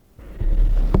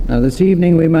Now this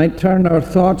evening we might turn our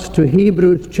thoughts to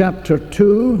Hebrews chapter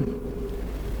 2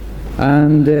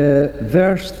 and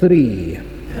verse 3.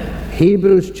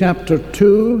 Hebrews chapter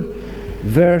 2,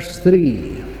 verse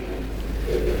 3.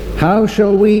 How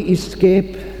shall we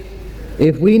escape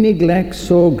if we neglect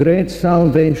so great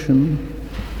salvation,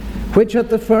 which at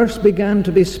the first began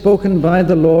to be spoken by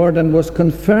the Lord, and was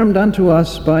confirmed unto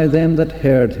us by them that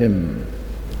heard him?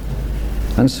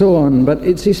 And so on. But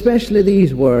it's especially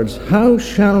these words: how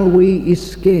shall we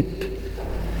escape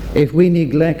if we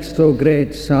neglect so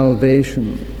great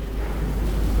salvation?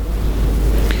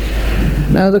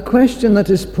 Now the question that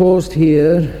is posed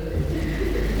here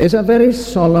is a very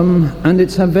solemn and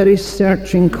it's a very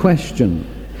searching question.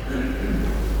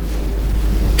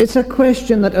 It's a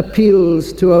question that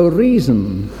appeals to our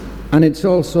reason, and it's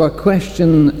also a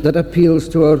question that appeals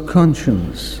to our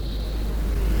conscience.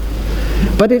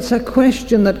 But it's a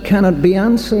question that cannot be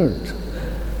answered.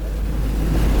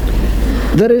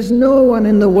 There is no one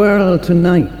in the world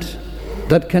tonight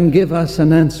that can give us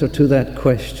an answer to that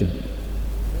question.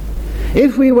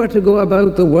 If we were to go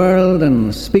about the world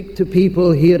and speak to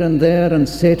people here and there and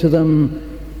say to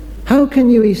them, how can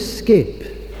you escape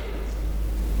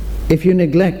if you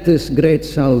neglect this great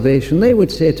salvation? They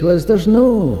would say to us, there's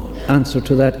no answer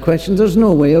to that question. There's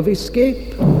no way of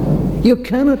escape. You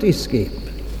cannot escape.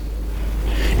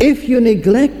 If you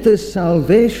neglect this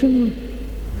salvation,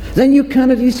 then you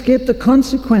cannot escape the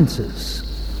consequences.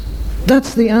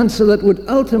 That's the answer that would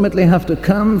ultimately have to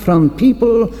come from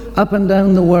people up and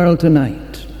down the world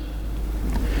tonight.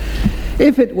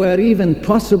 If it were even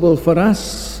possible for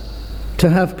us to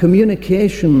have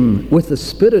communication with the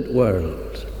spirit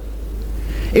world,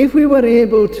 if we were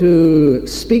able to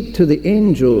speak to the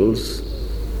angels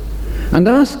and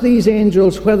ask these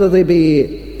angels whether they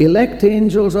be elect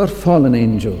angels or fallen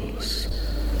angels,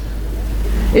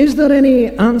 is there any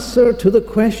answer to the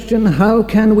question, how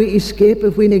can we escape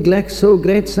if we neglect so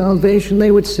great salvation? They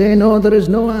would say, no, there is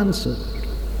no answer.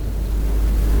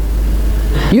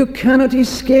 You cannot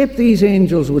escape, these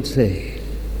angels would say.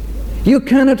 You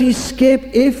cannot escape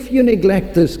if you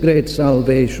neglect this great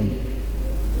salvation.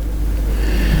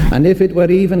 And if it were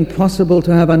even possible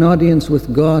to have an audience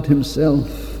with God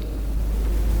himself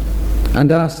and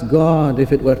ask God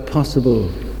if it were possible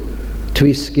to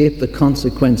escape the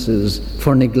consequences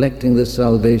for neglecting this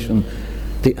salvation,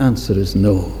 the answer is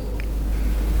no.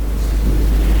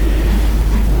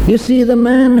 You see, the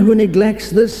man who neglects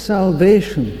this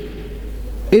salvation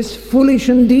is foolish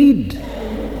indeed.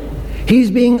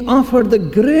 He's being offered the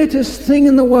greatest thing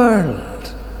in the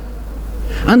world.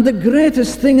 And the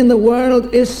greatest thing in the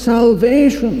world is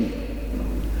salvation.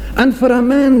 And for a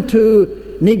man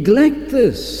to neglect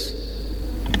this,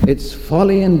 it's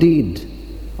folly indeed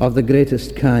of the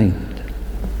greatest kind.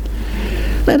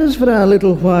 Let us for a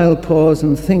little while pause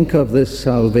and think of this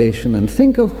salvation and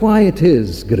think of why it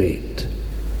is great.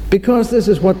 Because this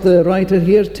is what the writer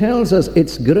here tells us.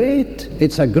 It's great.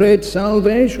 It's a great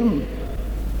salvation.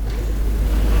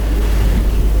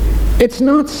 It's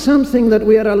not something that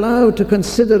we are allowed to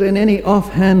consider in any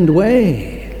offhand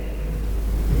way.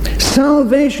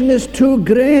 Salvation is too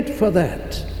great for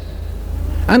that.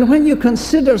 And when you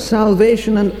consider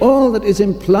salvation and all that is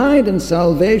implied in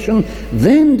salvation,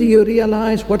 then do you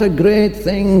realize what a great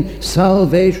thing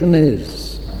salvation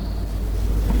is.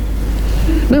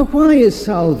 Now, why is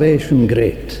salvation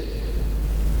great?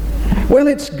 Well,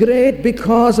 it's great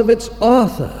because of its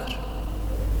author.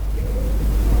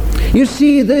 You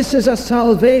see, this is a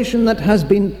salvation that has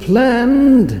been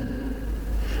planned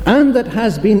and that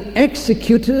has been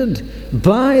executed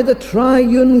by the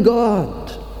triune God.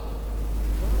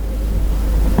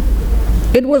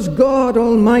 It was God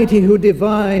Almighty who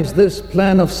devised this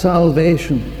plan of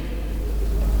salvation.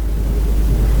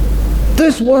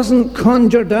 This wasn't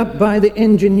conjured up by the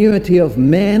ingenuity of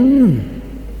men.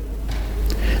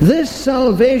 This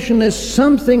salvation is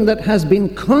something that has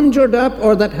been conjured up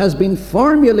or that has been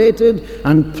formulated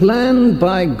and planned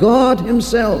by God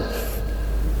himself.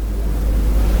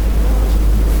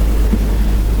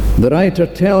 The writer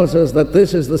tells us that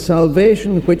this is the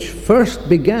salvation which first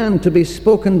began to be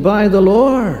spoken by the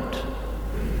Lord.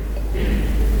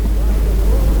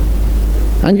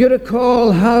 And you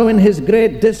recall how in his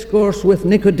great discourse with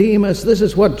Nicodemus, this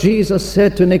is what Jesus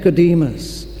said to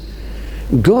Nicodemus.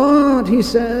 God, he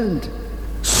said,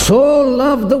 so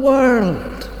loved the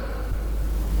world.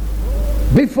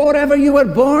 Before ever you were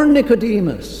born,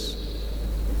 Nicodemus.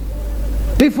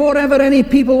 Before ever any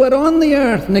people were on the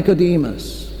earth,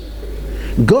 Nicodemus.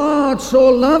 God so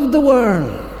loved the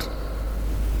world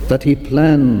that he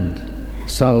planned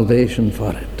salvation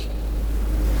for it.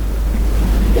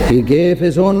 He gave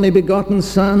his only begotten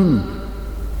Son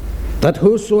that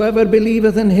whosoever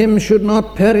believeth in him should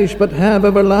not perish but have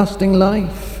everlasting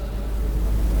life.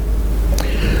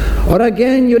 Or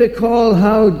again, you recall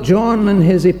how John in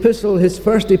his epistle, his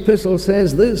first epistle,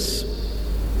 says this.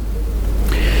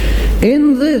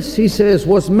 In this, he says,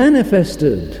 was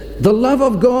manifested the love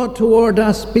of God toward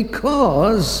us,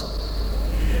 because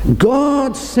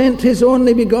God sent his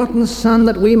only begotten Son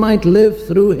that we might live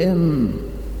through him.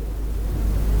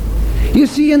 You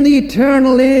see, in the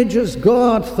eternal ages,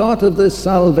 God thought of this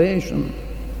salvation.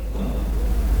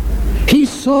 He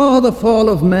saw the fall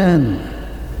of man,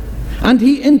 and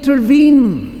he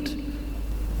intervened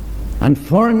and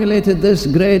formulated this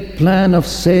great plan of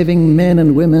saving men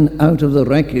and women out of the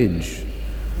wreckage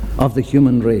of the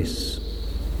human race.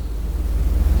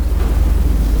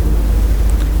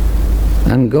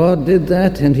 And God did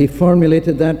that, and he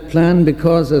formulated that plan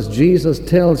because, as Jesus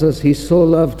tells us, he so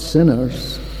loved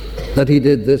sinners that he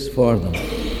did this for them.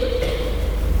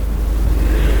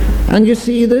 And you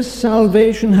see, this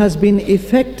salvation has been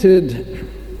effected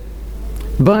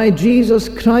by Jesus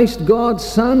Christ, God's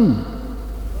Son.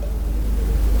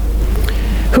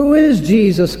 Who is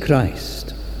Jesus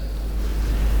Christ?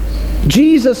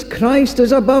 Jesus Christ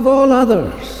is above all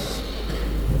others.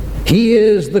 He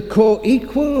is the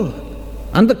co-equal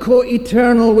and the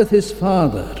co-eternal with his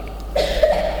Father.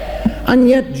 And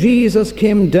yet Jesus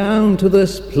came down to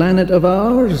this planet of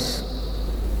ours.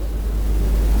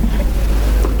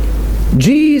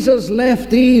 Jesus left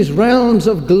these realms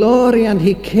of glory, and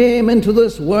he came into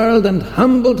this world and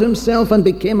humbled himself and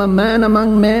became a man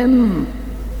among men.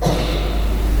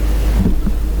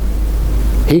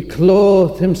 He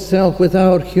clothed himself with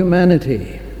our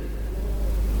humanity.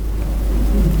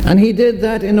 And he did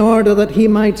that in order that he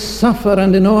might suffer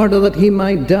and in order that he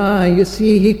might die. You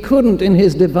see, he couldn't in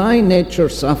his divine nature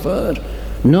suffer,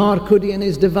 nor could he in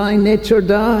his divine nature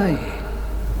die.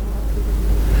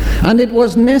 And it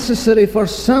was necessary for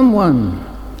someone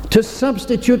to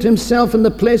substitute himself in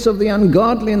the place of the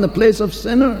ungodly, in the place of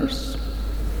sinners.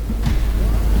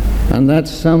 And that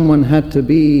someone had to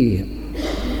be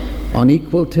on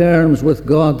equal terms with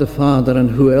God the Father, and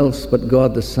who else but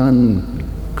God the Son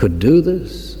could do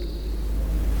this?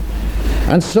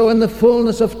 And so in the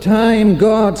fullness of time,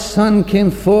 God's Son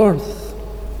came forth.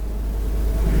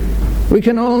 We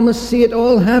can almost see it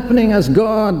all happening as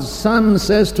God's Son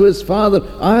says to his Father,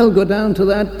 I'll go down to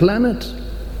that planet.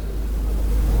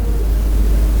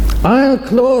 I'll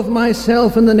clothe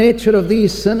myself in the nature of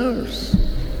these sinners.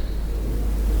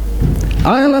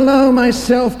 I'll allow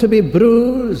myself to be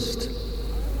bruised,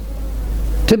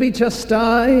 to be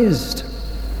chastised,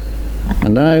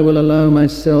 and I will allow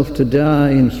myself to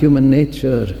die in human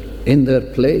nature in their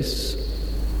place,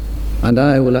 and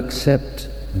I will accept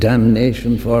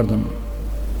damnation for them.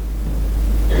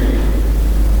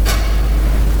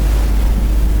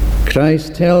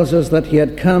 Christ tells us that he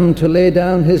had come to lay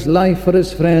down his life for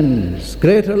his friends.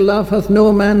 Greater love hath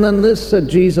no man than this, said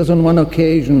Jesus on one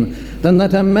occasion, than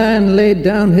that a man laid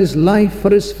down his life for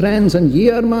his friends, and ye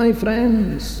are my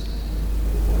friends.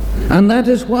 And that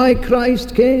is why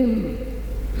Christ came,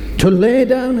 to lay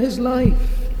down his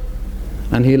life.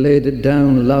 And he laid it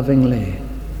down lovingly,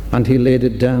 and he laid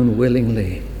it down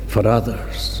willingly for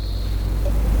others.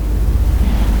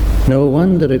 No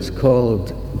wonder it's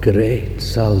called great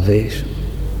salvation.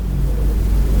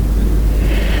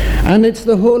 And it's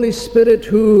the Holy Spirit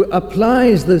who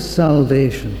applies this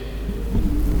salvation.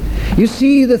 You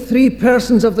see the three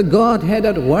persons of the Godhead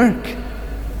at work.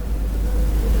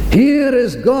 Here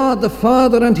is God the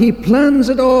Father, and he plans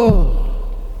it all.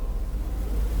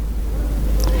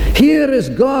 Here is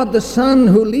God the Son,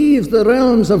 who leaves the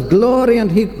realms of glory,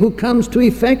 and who comes to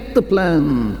effect the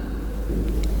plan.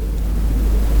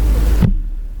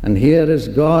 And here is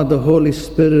God the Holy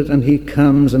Spirit, and he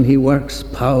comes and he works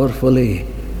powerfully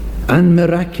and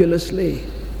miraculously.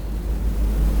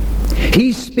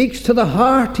 He speaks to the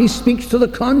heart, he speaks to the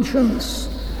conscience.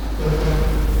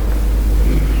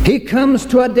 He comes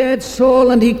to a dead soul,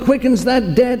 and he quickens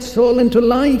that dead soul into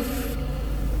life.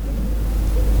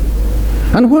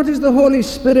 And what is the Holy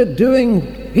Spirit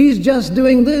doing? He's just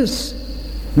doing this,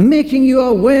 making you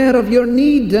aware of your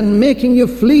need and making you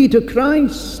flee to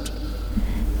Christ.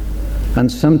 And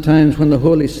sometimes when the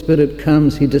Holy Spirit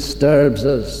comes, he disturbs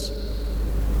us.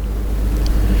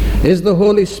 Is the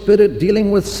Holy Spirit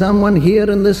dealing with someone here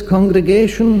in this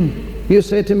congregation? You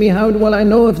say to me, how will I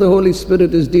know if the Holy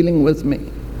Spirit is dealing with me?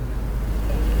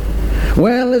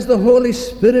 Well, is the Holy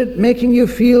Spirit making you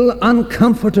feel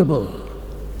uncomfortable?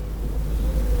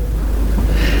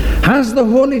 Has the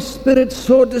Holy Spirit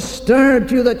so disturbed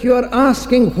you that you are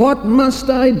asking, what must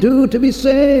I do to be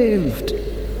saved?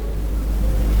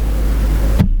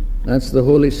 That's the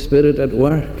Holy Spirit at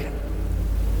work.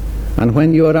 And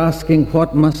when you are asking,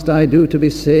 what must I do to be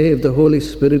saved? The Holy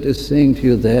Spirit is saying to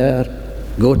you there,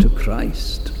 go to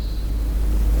Christ.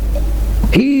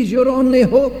 He's your only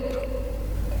hope.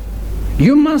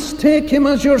 You must take him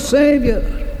as your Savior.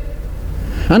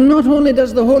 And not only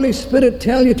does the Holy Spirit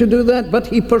tell you to do that, but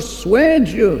he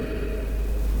persuades you.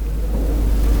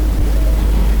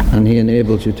 And he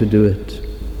enables you to do it.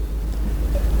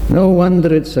 No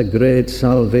wonder it's a great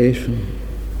salvation.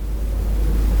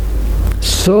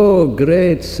 So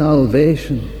great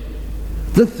salvation.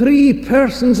 The three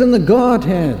persons in the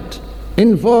Godhead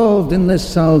involved in this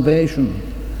salvation.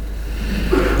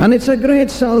 And it's a great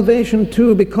salvation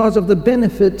too because of the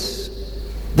benefits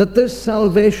that this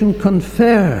salvation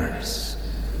confers.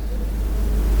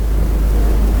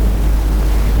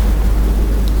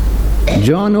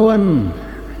 John Owen,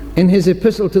 in his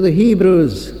epistle to the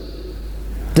Hebrews,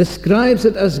 describes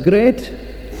it as great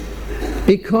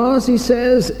because he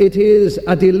says it is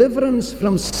a deliverance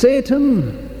from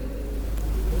Satan,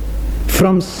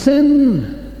 from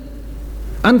sin,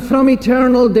 and from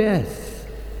eternal death.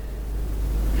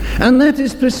 And that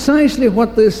is precisely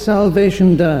what this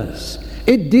salvation does.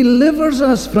 It delivers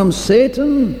us from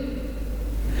Satan,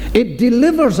 it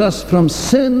delivers us from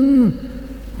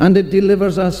sin, and it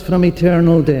delivers us from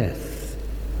eternal death.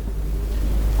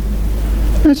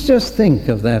 Let's just think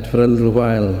of that for a little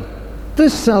while.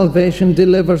 This salvation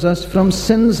delivers us from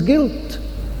sin's guilt.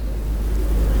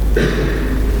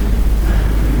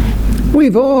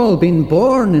 We've all been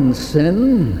born in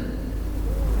sin.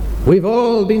 We've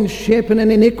all been shapen in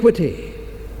iniquity.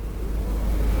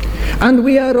 And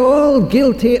we are all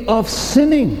guilty of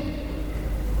sinning.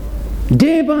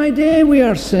 Day by day we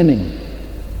are sinning.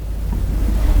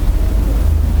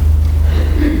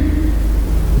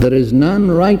 There is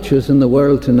none righteous in the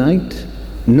world tonight,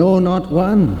 no, not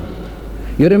one.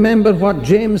 You remember what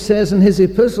James says in his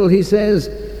epistle. He says,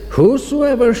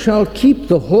 whosoever shall keep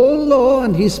the whole law,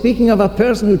 and he's speaking of a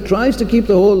person who tries to keep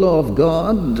the whole law of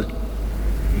God,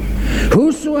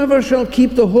 whosoever shall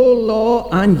keep the whole law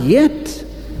and yet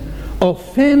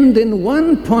offend in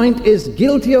one point is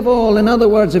guilty of all. In other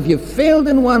words, if you've failed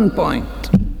in one point,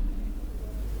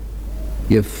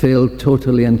 you've failed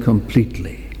totally and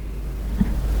completely.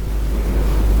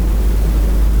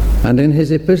 And in his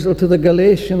epistle to the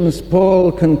Galatians,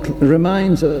 Paul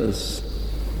reminds us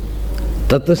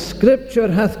that the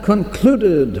Scripture hath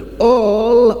concluded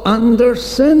all under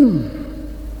sin.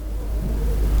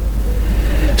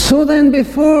 So then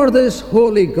before this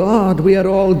holy God we are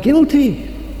all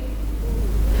guilty.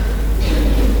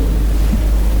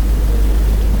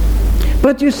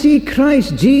 But you see,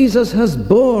 Christ Jesus has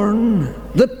borne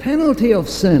the penalty of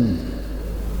sin.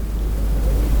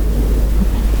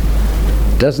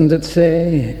 Doesn't it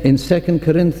say in 2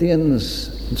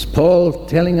 Corinthians, it's Paul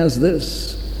telling us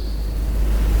this.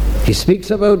 He speaks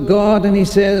about God and he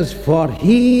says, for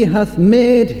he hath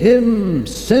made him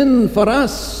sin for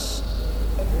us.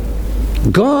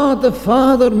 God the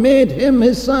Father made him,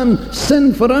 his Son,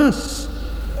 sin for us.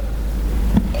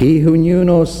 He who knew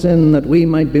no sin, that we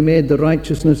might be made the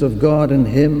righteousness of God in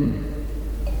him.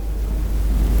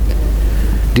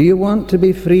 Do you want to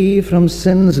be free from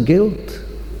sin's guilt?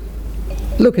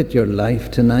 Look at your life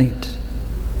tonight.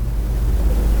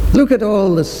 Look at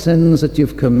all the sins that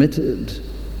you've committed.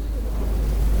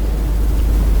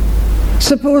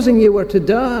 Supposing you were to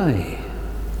die.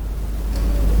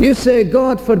 You say,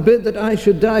 God forbid that I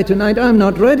should die tonight. I'm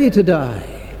not ready to die.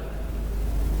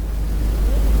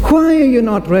 Why are you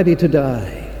not ready to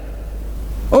die?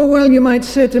 Oh, well, you might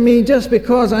say to me, just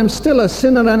because I'm still a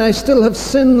sinner and I still have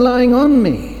sin lying on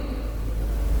me.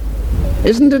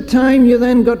 Isn't it time you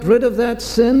then got rid of that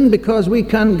sin, because we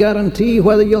can't guarantee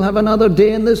whether you'll have another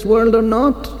day in this world or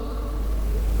not?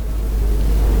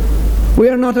 We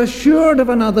are not assured of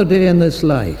another day in this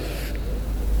life.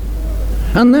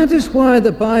 And that is why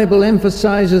the Bible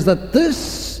emphasizes that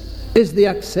this is the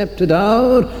accepted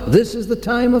hour, this is the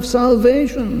time of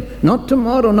salvation, not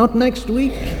tomorrow, not next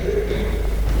week.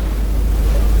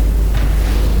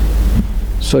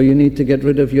 So you need to get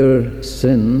rid of your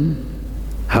sin.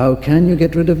 How can you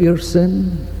get rid of your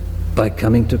sin? By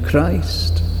coming to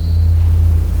Christ,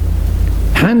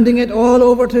 handing it all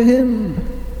over to him,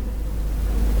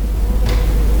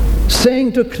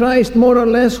 saying to Christ more or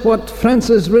less what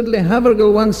Francis Ridley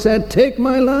Havergal once said, take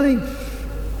my life.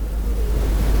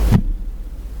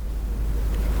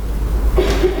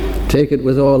 Take it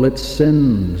with all its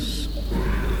sins,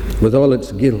 with all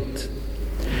its guilt.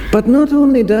 But not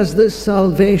only does this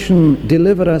salvation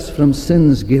deliver us from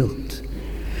sin's guilt,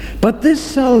 but this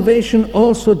salvation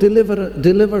also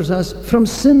delivers us from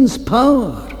sin's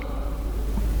power.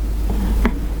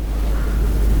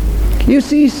 You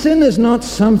see, sin is not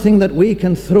something that we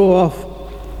can throw off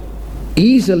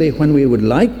easily when we would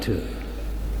like to.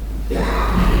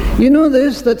 You know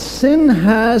this, that sin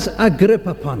has a grip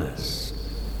upon us,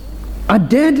 a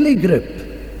deadly grip.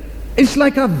 It's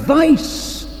like a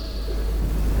vice,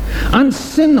 and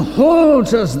sin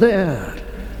holds us there,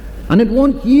 and it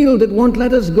won't yield, it won't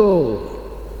let us go.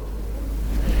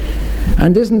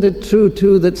 And isn't it true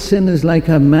too that sin is like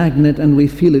a magnet and we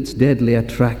feel its deadly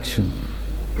attraction?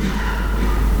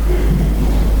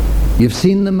 You've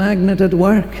seen the magnet at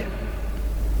work.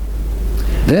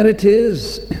 There it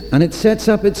is, and it sets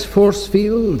up its force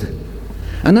field.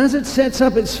 And as it sets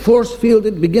up its force field,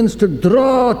 it begins to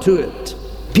draw to it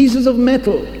pieces of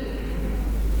metal.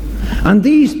 And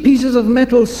these pieces of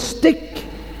metal stick.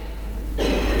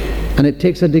 And it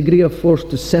takes a degree of force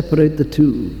to separate the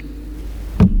two.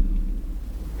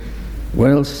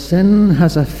 Well, sin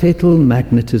has a fatal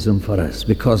magnetism for us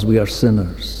because we are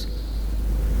sinners.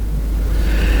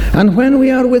 And when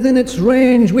we are within its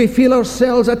range, we feel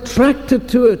ourselves attracted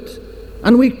to it,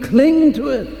 and we cling to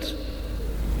it.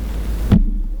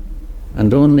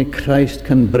 And only Christ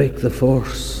can break the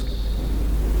force.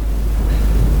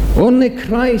 Only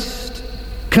Christ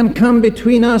can come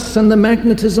between us and the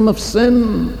magnetism of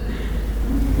sin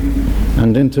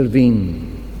and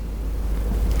intervene.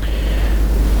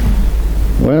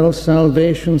 Well,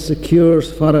 salvation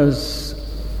secures for us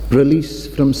release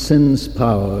from sin's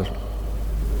power.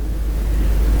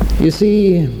 You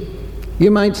see,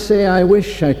 you might say, I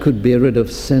wish I could be rid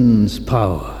of sin's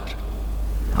power.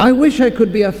 I wish I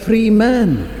could be a free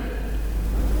man.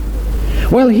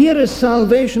 Well, here is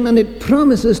salvation, and it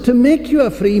promises to make you a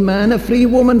free man, a free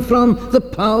woman from the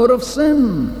power of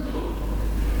sin.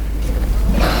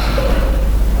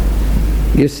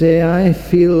 You say, I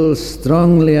feel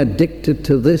strongly addicted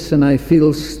to this, and I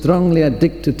feel strongly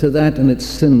addicted to that, and it's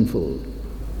sinful.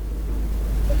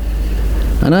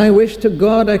 And I wish to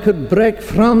God I could break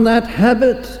from that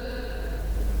habit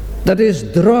that is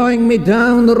drawing me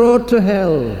down the road to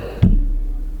hell.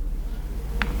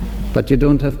 But you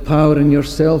don't have power in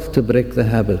yourself to break the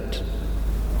habit.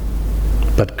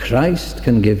 But Christ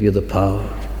can give you the power.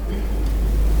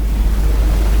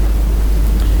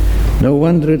 No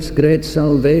wonder it's great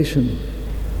salvation.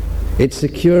 It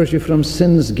secures you from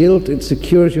sin's guilt, it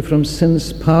secures you from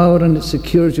sin's power, and it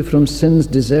secures you from sin's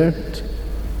desert.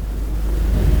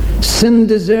 Sin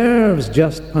deserves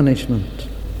just punishment.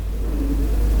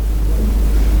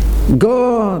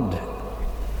 God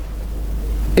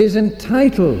is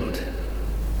entitled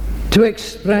to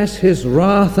express his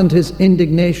wrath and his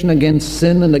indignation against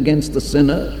sin and against the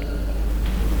sinner.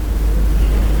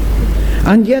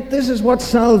 And yet this is what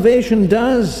salvation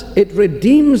does. It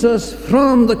redeems us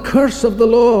from the curse of the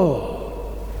law.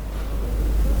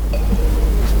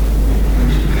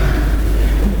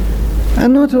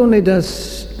 And not only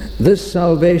does this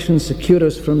salvation secure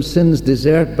us from sin's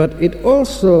desert, but it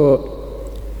also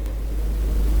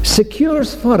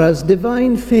secures for us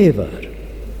divine favor.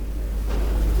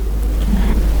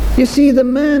 You see, the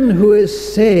man who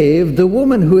is saved, the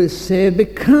woman who is saved,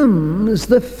 becomes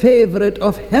the favorite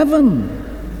of heaven.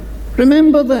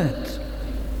 Remember that.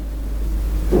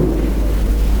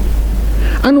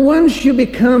 And once you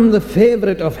become the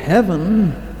favorite of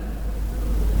heaven,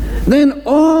 then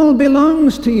all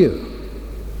belongs to you.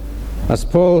 As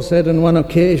Paul said on one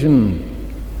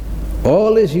occasion,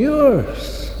 all is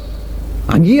yours,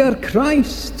 and ye are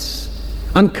Christ's,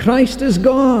 and Christ is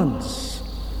God's.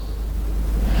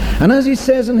 And as he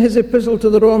says in his epistle to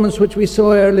the Romans, which we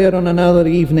saw earlier on another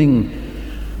evening,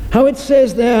 how it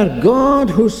says there, God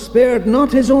who spared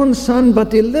not his own Son, but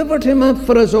delivered him up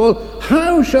for us all,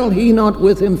 how shall he not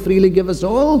with him freely give us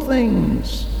all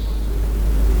things?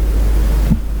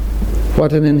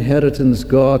 What an inheritance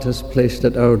God has placed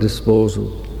at our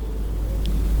disposal.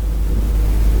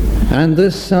 And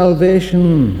this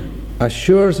salvation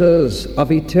assures us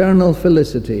of eternal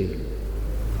felicity.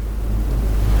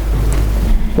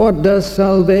 What does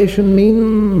salvation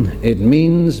mean? It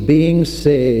means being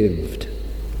saved.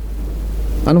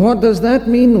 And what does that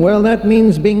mean? Well, that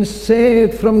means being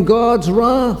saved from God's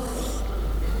wrath,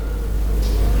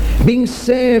 being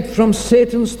saved from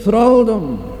Satan's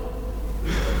thraldom,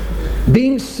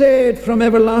 being saved from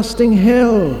everlasting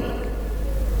hell.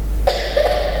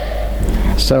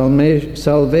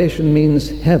 Salvation means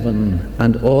heaven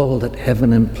and all that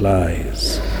heaven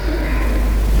implies.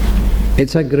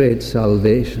 It's a great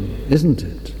salvation, isn't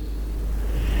it?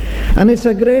 And it's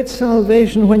a great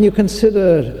salvation when you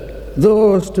consider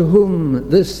those to whom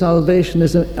this salvation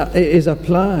is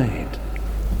applied.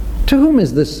 To whom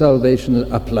is this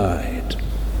salvation applied?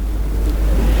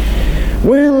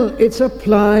 Well, it's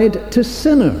applied to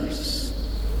sinners.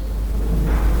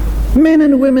 Men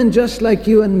and women just like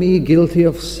you and me, guilty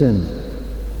of sin.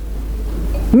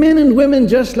 Men and women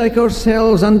just like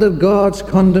ourselves under God's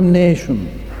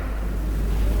condemnation.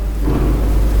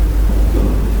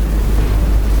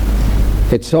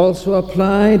 It's also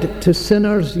applied to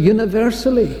sinners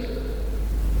universally.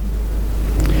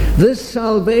 This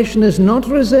salvation is not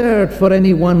reserved for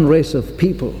any one race of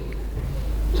people.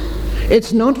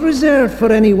 It's not reserved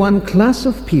for any one class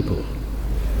of people.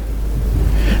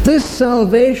 This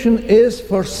salvation is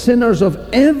for sinners of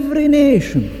every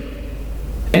nation,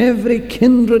 every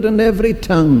kindred and every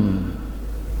tongue.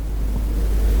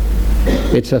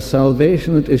 It's a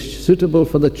salvation that is suitable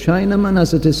for the Chinaman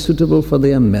as it is suitable for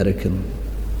the American.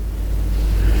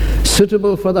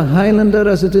 Suitable for the Highlander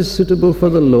as it is suitable for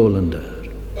the Lowlander.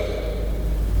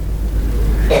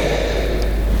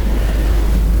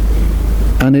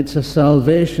 And it's a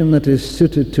salvation that is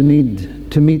suited to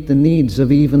meet the needs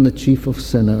of even the chief of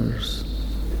sinners.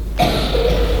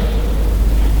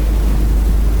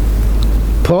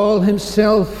 Paul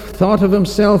himself thought of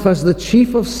himself as the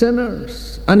chief of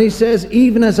sinners, and he says,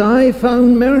 even as I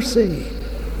found mercy,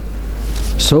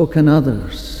 so can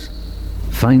others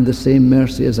find the same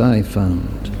mercy as I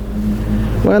found.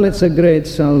 Well, it's a great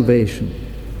salvation.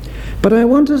 But I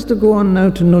want us to go on now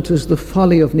to notice the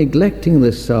folly of neglecting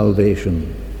this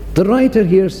salvation. The writer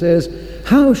here says,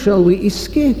 how shall we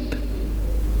escape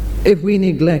if we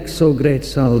neglect so great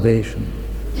salvation?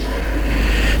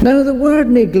 Now, the word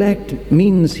neglect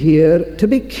means here to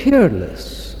be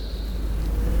careless,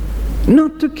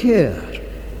 not to care.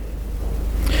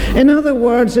 In other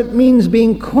words, it means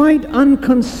being quite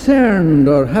unconcerned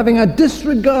or having a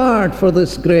disregard for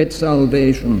this great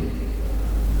salvation.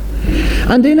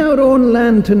 And in our own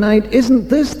land tonight, isn't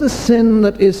this the sin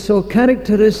that is so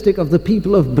characteristic of the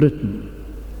people of Britain?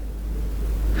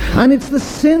 And it's the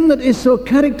sin that is so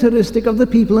characteristic of the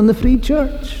people in the Free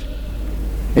Church.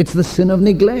 It's the sin of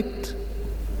neglect.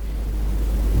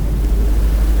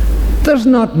 There's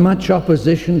not much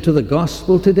opposition to the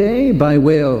gospel today by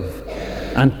way of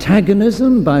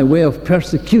antagonism, by way of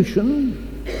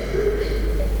persecution.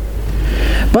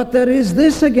 But there is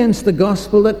this against the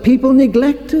gospel, that people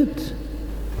neglect it.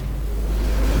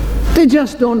 They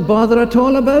just don't bother at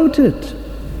all about it.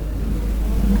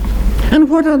 And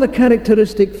what are the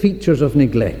characteristic features of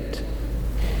neglect?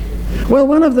 Well,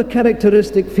 one of the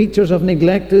characteristic features of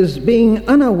neglect is being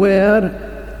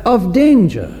unaware of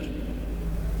danger.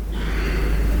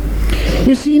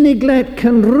 You see, neglect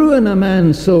can ruin a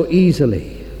man so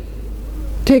easily.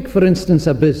 Take, for instance,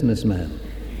 a businessman.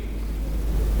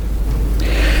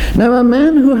 Now, a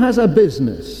man who has a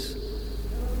business,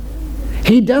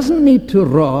 he doesn't need to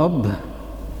rob.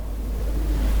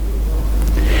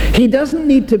 He doesn't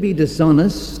need to be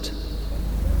dishonest.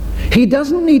 He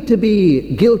doesn't need to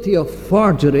be guilty of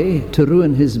forgery to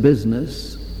ruin his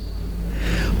business.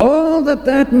 All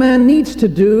that man needs to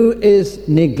do is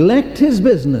neglect his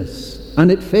business,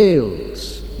 and it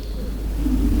fails.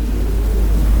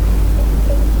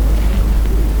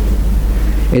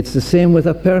 It's the same with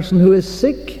a person who is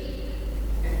sick.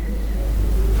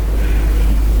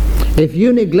 If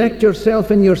you neglect yourself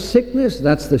in your sickness,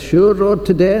 that's the sure road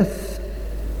to death.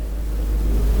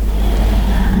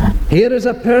 Here is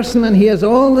a person, and he has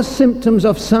all the symptoms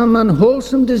of some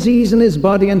unwholesome disease in his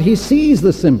body, and he sees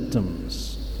the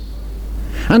symptoms.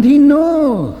 And he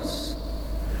knows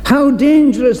how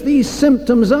dangerous these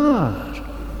symptoms are.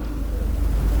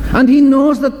 And he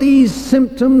knows that these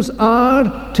symptoms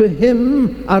are, to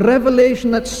him, a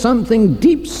revelation that something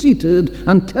deep-seated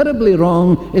and terribly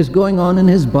wrong is going on in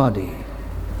his body.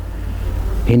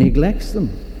 He neglects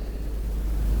them.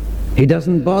 He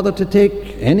doesn't bother to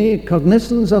take any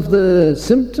cognizance of the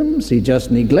symptoms. He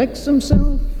just neglects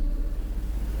himself.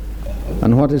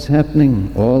 And what is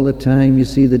happening? All the time you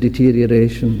see the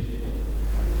deterioration.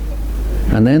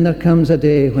 And then there comes a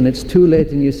day when it's too late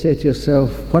and you say to yourself,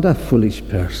 what a foolish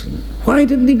person. Why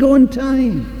didn't he go in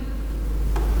time?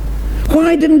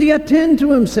 Why didn't he attend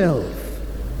to himself?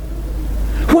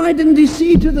 Why didn't he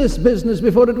see to this business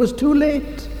before it was too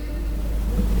late?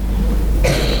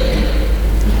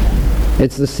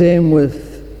 It's the same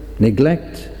with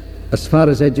neglect as far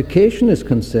as education is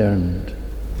concerned.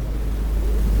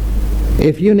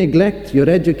 If you neglect your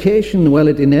education, well,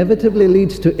 it inevitably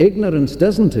leads to ignorance,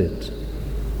 doesn't it?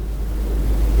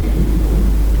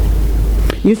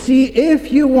 You see,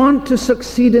 if you want to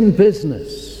succeed in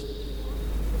business,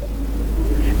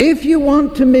 if you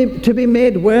want to be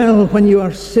made well when you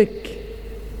are sick,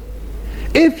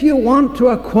 if you want to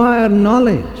acquire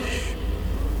knowledge,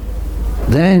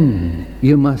 then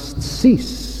you must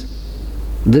cease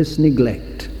this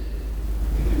neglect.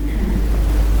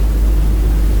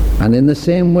 And in the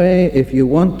same way, if you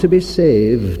want to be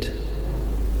saved,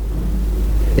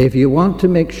 if you want to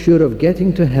make sure of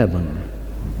getting to heaven,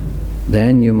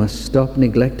 then you must stop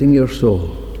neglecting your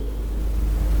soul.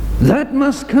 That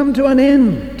must come to an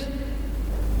end.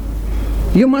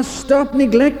 You must stop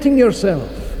neglecting yourself.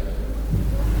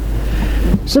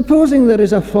 Supposing there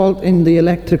is a fault in the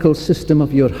electrical system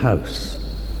of your house.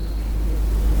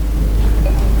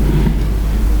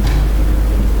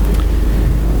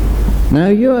 Now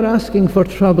you are asking for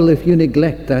trouble if you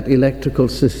neglect that electrical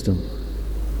system.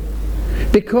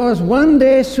 Because one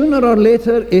day, sooner or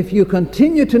later, if you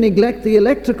continue to neglect the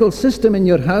electrical system in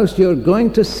your house, you're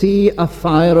going to see a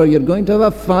fire, or you're going to have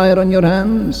a fire on your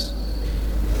hands.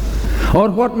 Or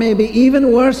what may be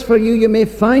even worse for you, you may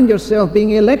find yourself being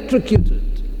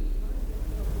electrocuted.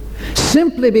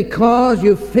 Simply because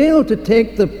you failed to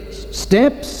take the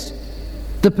steps,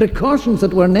 the precautions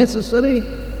that were necessary.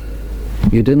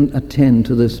 You didn't attend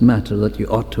to this matter that you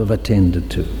ought to have attended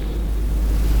to.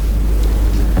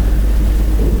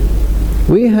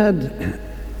 We had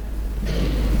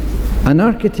an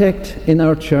architect in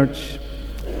our church,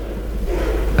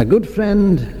 a good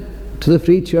friend to the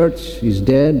Free Church. He's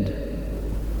dead.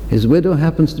 His widow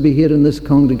happens to be here in this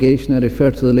congregation. I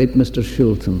refer to the late Mr.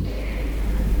 Schulten.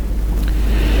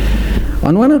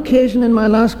 On one occasion in my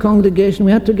last congregation,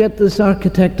 we had to get this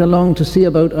architect along to see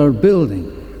about our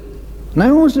building. And I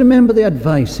always remember the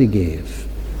advice he gave.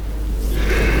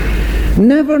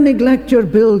 Never neglect your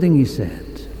building, he said.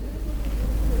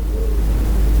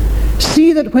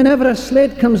 See that whenever a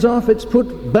slate comes off, it's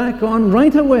put back on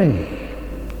right away.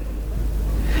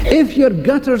 If your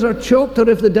gutters are choked, or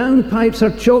if the downpipes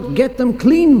are choked, get them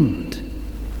cleaned.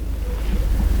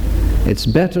 It's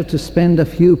better to spend a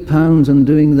few pounds on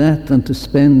doing that than to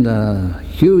spend a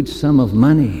huge sum of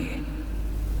money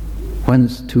when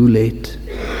it's too late,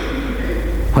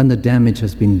 when the damage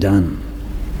has been done.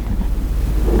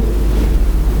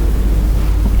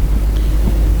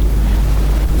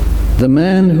 The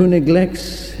man who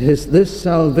neglects this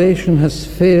salvation has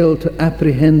failed to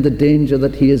apprehend the danger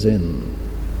that he is in.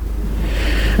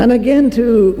 And again,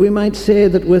 too, we might say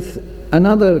that with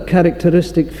another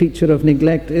characteristic feature of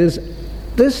neglect is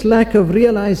this lack of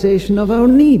realization of our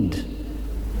need.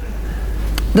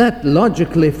 That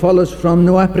logically follows from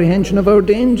no apprehension of our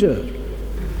danger.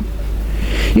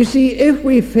 You see, if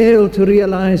we fail to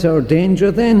realize our danger,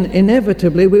 then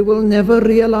inevitably we will never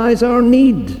realize our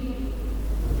need.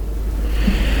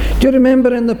 Do you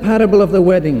remember in the parable of the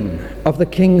wedding of the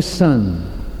king's son?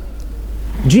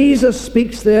 Jesus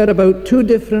speaks there about two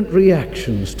different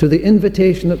reactions to the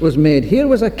invitation that was made. Here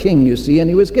was a king, you see, and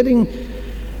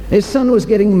his son was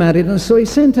getting married, and so he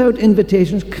sent out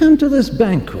invitations, come to this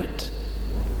banquet.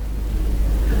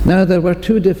 Now there were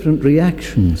two different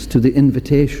reactions to the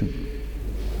invitation.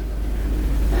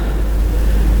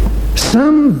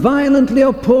 Some violently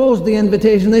opposed the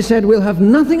invitation. They said, we'll have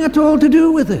nothing at all to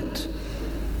do with it.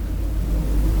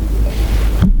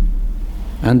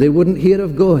 And they wouldn't hear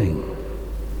of going.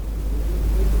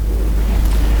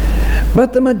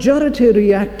 But the majority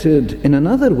reacted in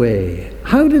another way.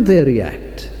 How did they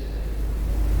react?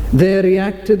 They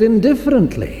reacted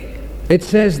indifferently. It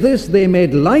says this, they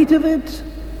made light of it.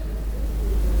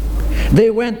 They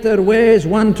went their ways,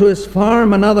 one to his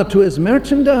farm, another to his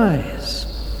merchandise.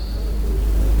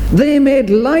 They made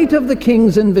light of the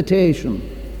king's invitation.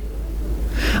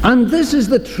 And this is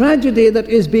the tragedy that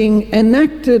is being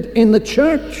enacted in the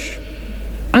church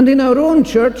and in our own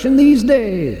church in these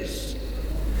days.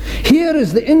 Here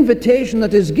is the invitation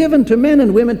that is given to men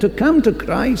and women to come to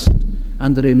Christ,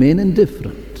 and they remain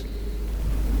indifferent.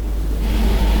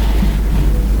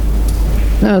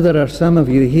 Now there are some of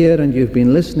you here, and you've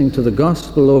been listening to the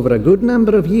gospel over a good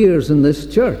number of years in this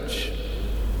church.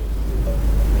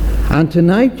 And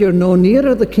tonight you're no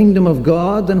nearer the kingdom of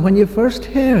God than when you first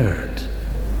heard.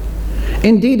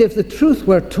 Indeed, if the truth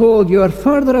were told, you are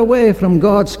further away from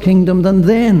God's kingdom than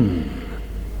then.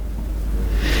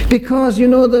 Because, you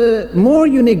know, the more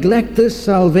you neglect this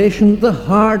salvation, the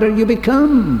harder you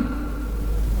become.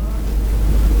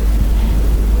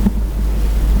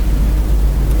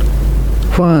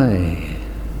 Why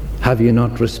have you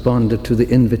not responded to the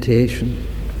invitation?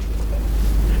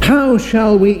 How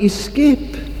shall we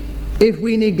escape if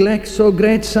we neglect so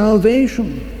great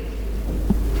salvation?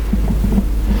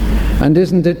 And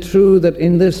isn't it true that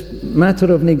in this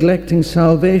matter of neglecting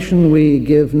salvation, we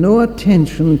give no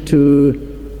attention to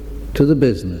the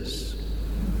business?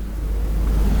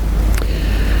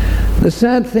 The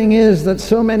sad thing is that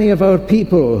so many of our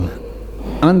people,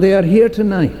 and they are here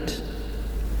tonight,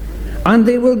 and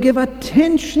they will give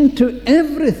attention to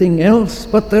everything else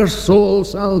but their soul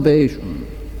salvation.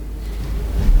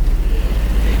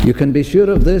 You can be sure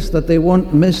of this, that they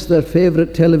won't miss their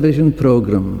favorite television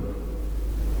program.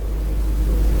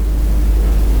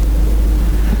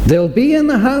 They'll be in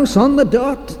the house on the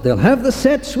dot. They'll have the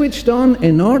set switched on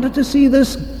in order to see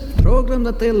this program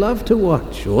that they love to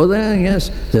watch. Oh, there, yes,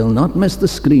 they'll not miss the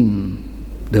screen.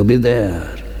 They'll be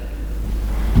there.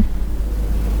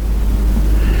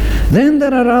 Then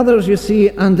there are others, you see,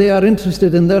 and they are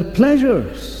interested in their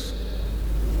pleasures.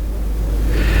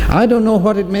 I don't know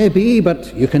what it may be,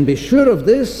 but you can be sure of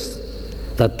this,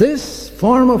 that this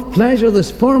form of pleasure,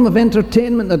 this form of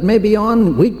entertainment that may be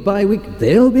on week by week,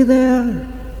 they'll be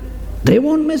there. They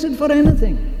won't miss it for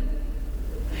anything.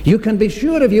 You can be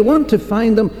sure if you want to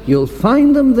find them, you'll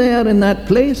find them there in that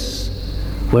place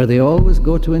where they always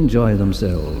go to enjoy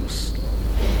themselves.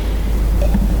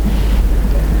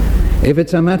 If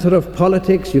it's a matter of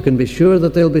politics, you can be sure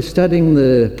that they'll be studying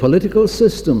the political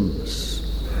systems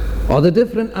or the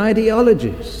different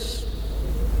ideologies.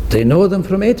 They know them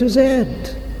from A to Z.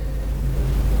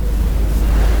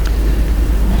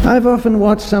 I've often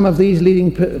watched some of these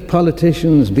leading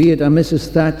politicians, be it a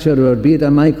Mrs. Thatcher or be it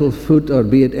a Michael Foot or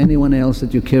be it anyone else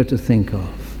that you care to think of.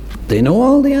 They know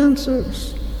all the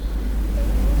answers.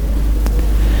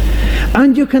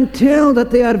 And you can tell that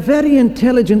they are very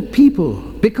intelligent people,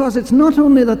 because it's not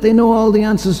only that they know all the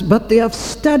answers, but they have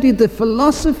studied the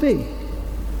philosophy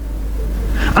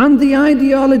and the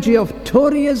ideology of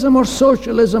Toryism or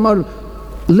socialism or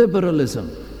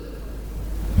liberalism.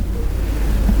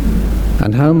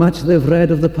 And how much they've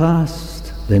read of the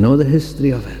past. They know the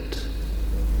history of it.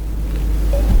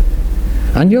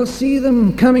 And you'll see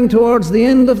them coming towards the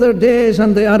end of their days,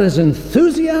 and they are as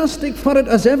enthusiastic for it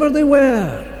as ever they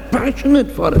were,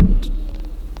 passionate for it.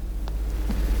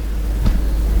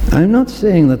 I'm not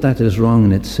saying that that is wrong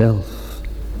in itself.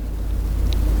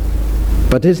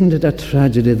 But isn't it a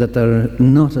tragedy that they're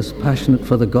not as passionate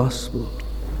for the gospel?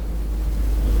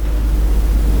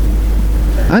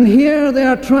 And here they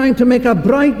are trying to make a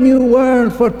bright new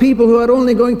world for people who are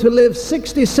only going to live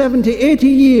 60, 70, 80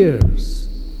 years.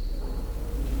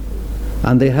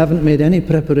 And they haven't made any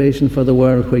preparation for the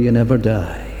world where you never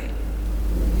die.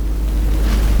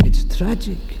 It's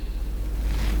tragic.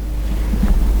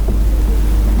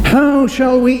 How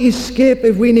shall we escape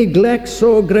if we neglect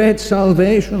so great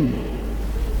salvation?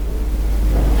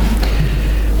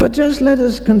 But just let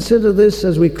us consider this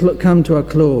as we come to a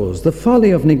close, the folly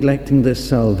of neglecting this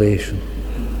salvation.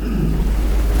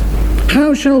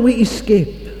 How shall we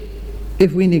escape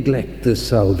if we neglect this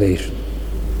salvation?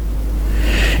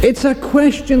 It's a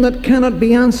question that cannot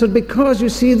be answered, because, you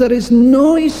see, there is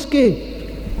no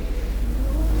escape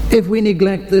if we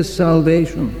neglect this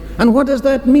salvation. And what does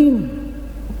that mean?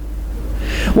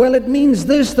 Well, it means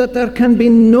this, that there can be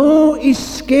no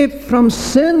escape from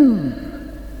sin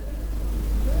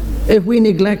if we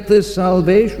neglect this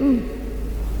salvation.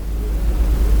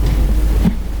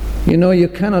 You know, you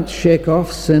cannot shake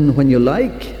off sin when you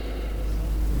like.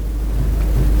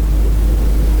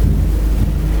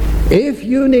 If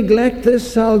you neglect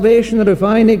this salvation, or if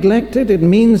I neglect it, it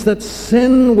means that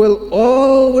sin will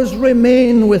always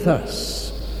remain with us.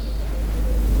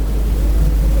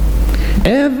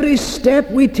 Every step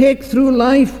we take through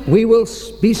life, we will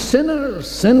be sinners.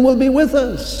 Sin will be with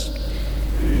us.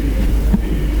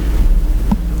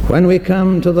 When we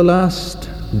come to the last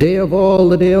day of all,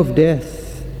 the day of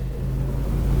death,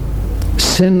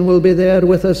 sin will be there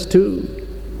with us too.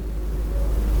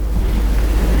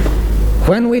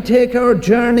 When we take our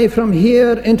journey from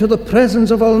here into the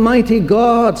presence of Almighty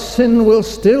God, sin will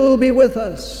still be with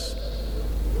us.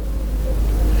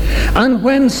 And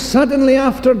when suddenly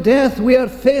after death we are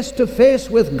face to face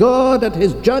with God at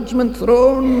His judgment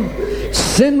throne,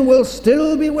 sin will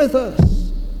still be with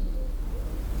us.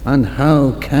 And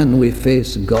how can we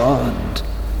face God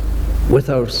with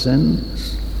our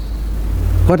sins?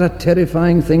 What a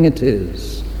terrifying thing it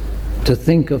is to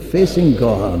think of facing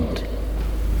God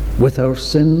with our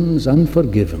sins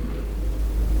unforgiven.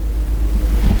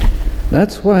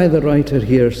 That's why the writer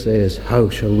here says, how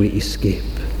shall we escape?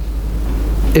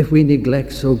 If we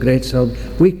neglect so great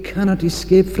salvation, we cannot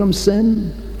escape from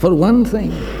sin, for one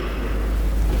thing.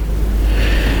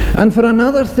 And for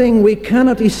another thing, we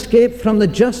cannot escape from the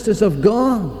justice of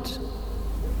God.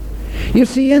 You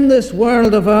see, in this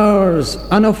world of ours,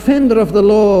 an offender of the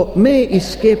law may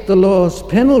escape the law's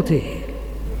penalty.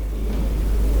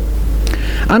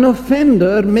 An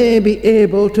offender may be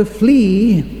able to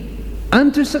flee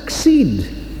and to succeed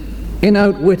in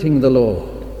outwitting the law.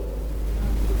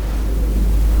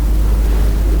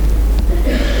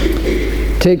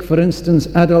 Take, for instance,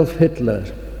 Adolf Hitler.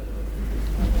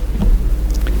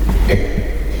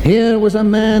 Here was a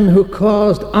man who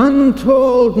caused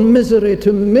untold misery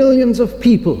to millions of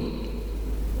people.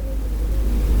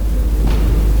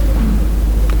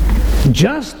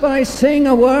 Just by saying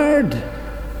a word,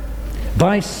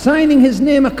 by signing his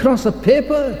name across a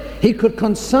paper, he could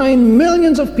consign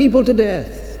millions of people to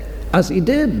death, as he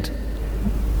did.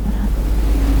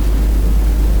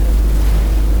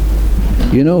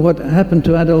 You know what happened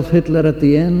to Adolf Hitler at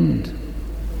the end?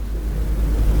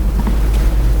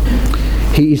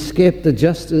 He escaped the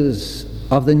justice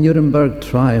of the Nuremberg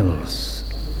trials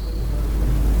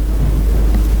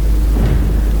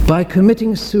by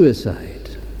committing suicide.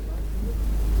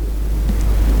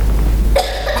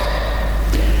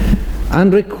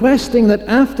 And requesting that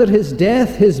after his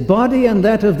death, his body and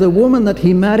that of the woman that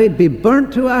he married be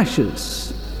burnt to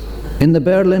ashes in the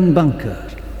Berlin bunker.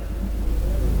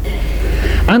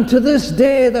 And to this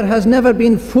day, there has never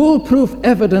been foolproof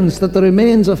evidence that the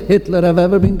remains of Hitler have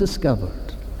ever been discovered.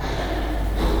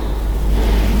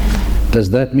 Does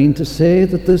that mean to say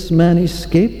that this man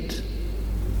escaped?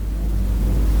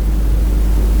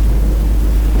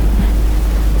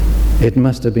 It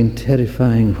must have been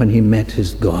terrifying when he met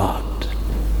his God.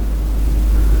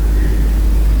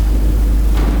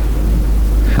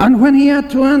 And when he had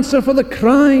to answer for the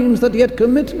crimes that he had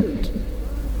committed.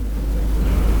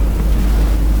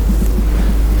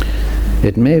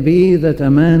 It may be that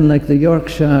a man like the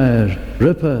Yorkshire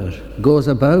Ripper goes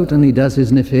about and he does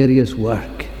his nefarious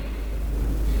work.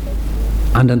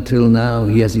 And until now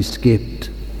he has escaped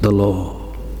the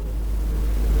law.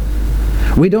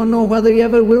 We don't know whether he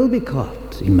ever will be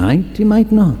caught. He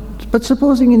might not. But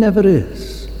supposing he never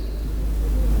is.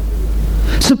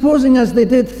 Supposing, as they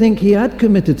did think, he had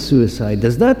committed suicide,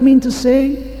 does that mean to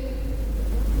say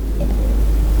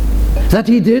that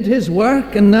he did his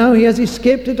work and now he has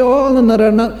escaped it all and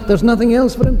there's nothing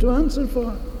else for him to answer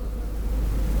for?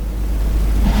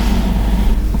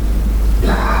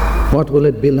 What will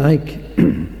it be like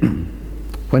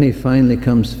when he finally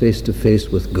comes face to face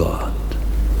with God?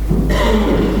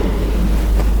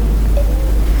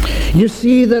 You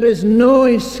see, there is no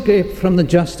escape from the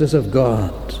justice of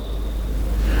God.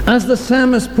 As the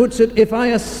psalmist puts it, if I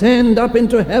ascend up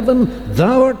into heaven,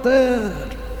 thou art there.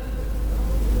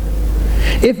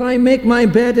 If I make my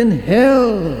bed in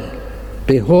hell,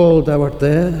 behold, thou art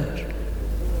there.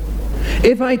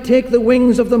 If I take the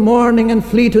wings of the morning and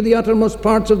flee to the uttermost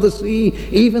parts of the sea,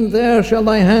 even there shall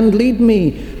thy hand lead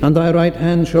me, and thy right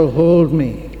hand shall hold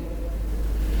me.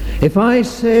 If I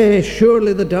say,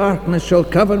 surely the darkness shall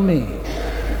cover me,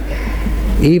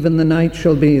 even the night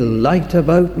shall be light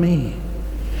about me.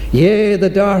 Yea, the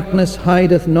darkness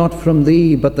hideth not from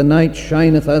thee, but the night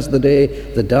shineth as the day.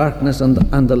 The darkness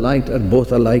and the light are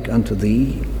both alike unto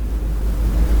thee.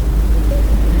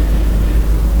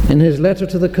 In his letter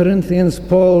to the Corinthians,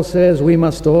 Paul says we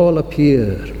must all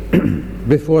appear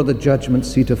before the judgment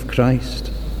seat of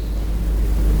Christ.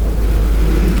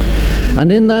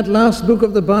 And in that last book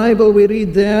of the Bible, we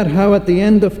read there how at the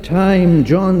end of time,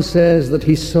 John says that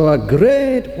he saw a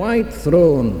great white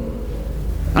throne,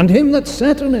 and him that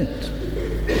sat on it.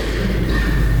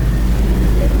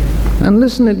 And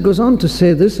listen, it goes on to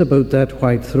say this about that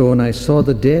white throne: I saw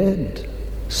the dead,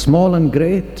 small and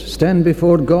great, stand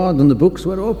before God, and the books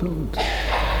were opened.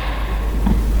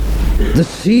 The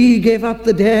sea gave up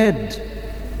the dead.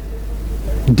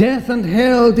 Death and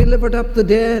hell delivered up the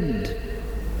dead.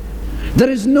 There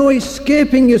is no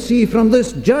escaping, you see, from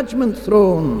this judgment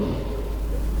throne.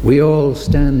 We all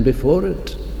stand before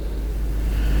it.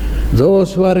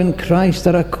 Those who are in Christ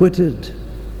are acquitted.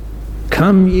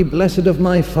 Come, ye blessed of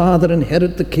my Father,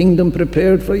 inherit the kingdom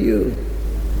prepared for you.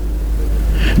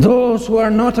 Those who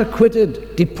are not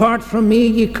acquitted, depart from me,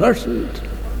 ye cursed,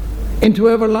 into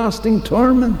everlasting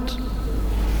torment.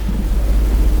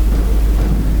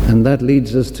 And that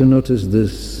leads us to notice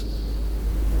this,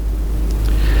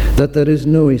 that there is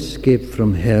no escape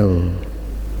from hell.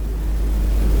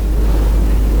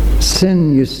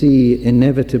 Sin, you see,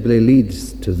 inevitably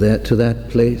leads to that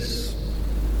place.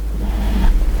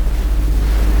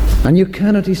 And you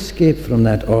cannot escape from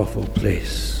that awful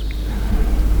place.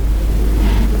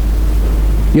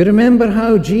 You remember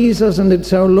how Jesus, and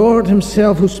it's our Lord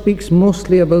himself who speaks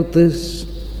mostly about this,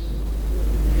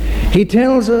 he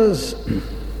tells us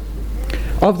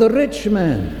of the rich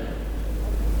man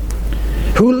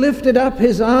who lifted up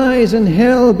his eyes in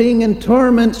hell, being in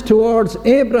torments, towards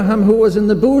Abraham, who was in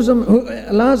the bosom,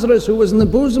 Lazarus, who was in the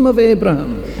bosom of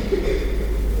Abraham.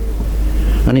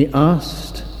 And he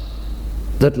asked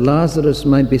that Lazarus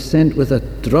might be sent with a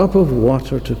drop of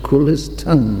water to cool his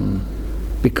tongue,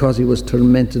 because he was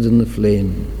tormented in the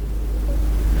flame.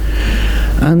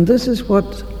 And this is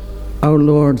what our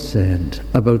Lord said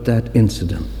about that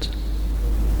incident.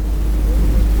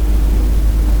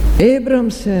 Abram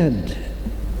said,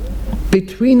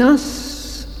 "Between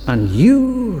us and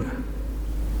you,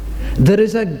 there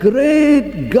is a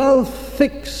great gulf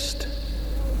fixed,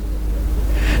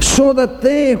 so that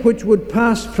they which would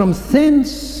pass from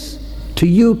thence to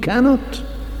you cannot,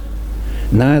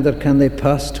 neither can they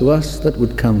pass to us that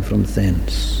would come from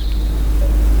thence.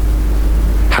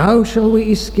 How shall we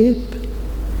escape?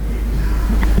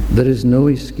 There is no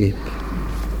escape."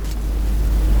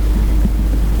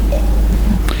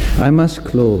 I must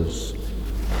close.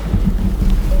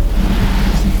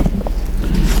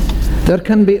 There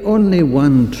can be only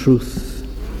one truth,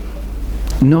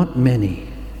 not many.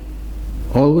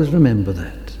 Always remember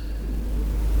that.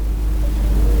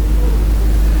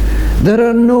 There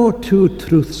are no two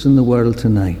truths in the world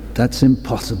tonight. That's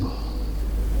impossible.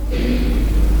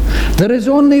 There is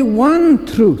only one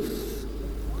truth,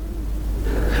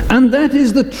 and that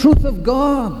is the truth of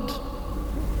God.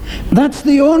 That's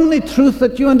the only truth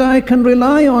that you and I can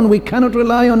rely on. We cannot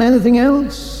rely on anything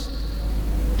else.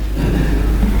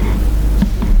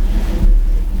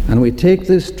 And we take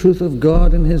this truth of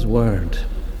God in His Word.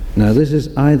 Now, this is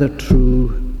either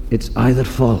true, it's either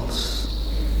false.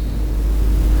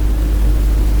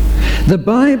 The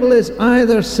Bible is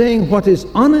either saying what is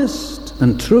honest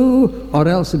and true, or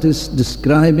else it is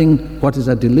describing what is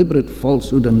a deliberate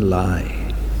falsehood and lie.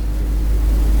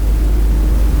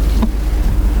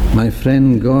 My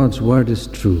friend, God's Word is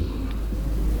true.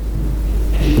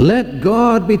 Let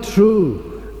God be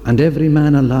true, and every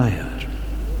man a liar.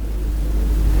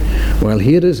 Well,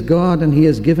 here is God, and He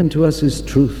has given to us His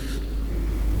truth.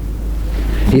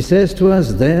 He says to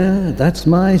us, "There, that's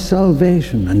my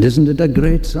salvation." And isn't it a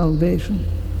great salvation?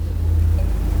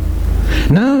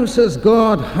 Now, says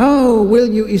God, how will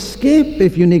you escape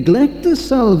if you neglect this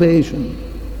salvation?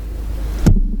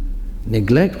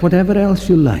 Neglect whatever else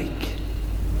you like,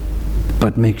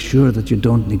 but make sure that you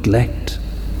don't neglect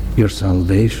your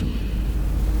salvation.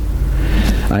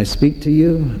 I speak to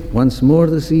you once more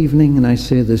this evening, and I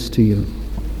say this to you.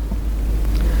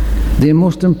 The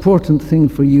most important thing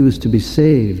for you is to be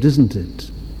saved, isn't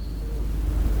it?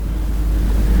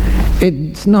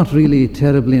 It's not really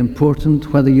terribly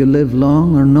important whether you live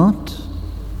long or not.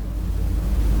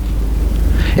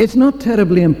 It's not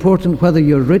terribly important whether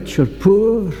you're rich or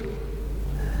poor.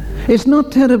 It's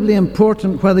not terribly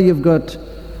important whether you've got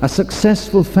a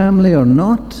successful family or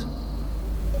not.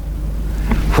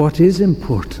 What is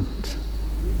important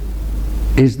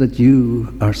is that you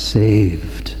are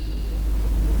saved.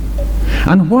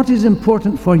 And what is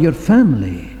important for your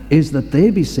family is that they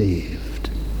be saved.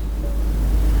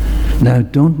 Now,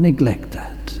 don't neglect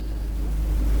that.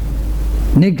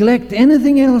 Neglect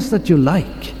anything else that you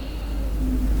like,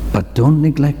 but don't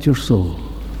neglect your soul.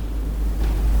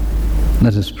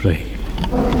 Let us pray.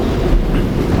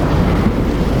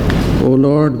 O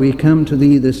Lord, we come to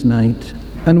Thee this night,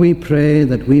 and we pray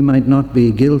that we might not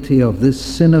be guilty of this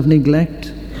sin of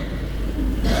neglect,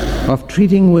 of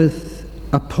treating with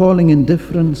appalling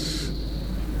indifference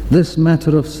this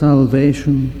matter of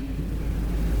salvation,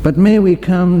 but may we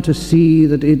come to see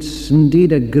that it's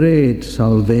indeed a great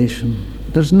salvation.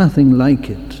 There's nothing like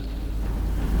it.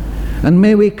 And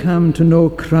may we come to know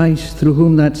Christ, through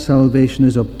whom that salvation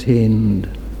is obtained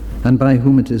and by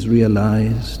whom it is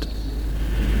realized.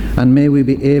 And may we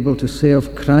be able to say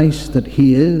of Christ that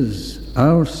He is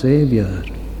our Savior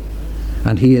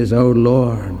and He is our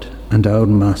Lord and our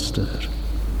Master.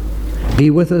 Be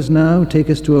with us now, take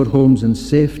us to our homes in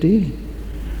safety,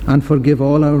 and forgive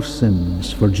all our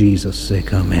sins for Jesus'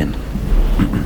 sake. Amen.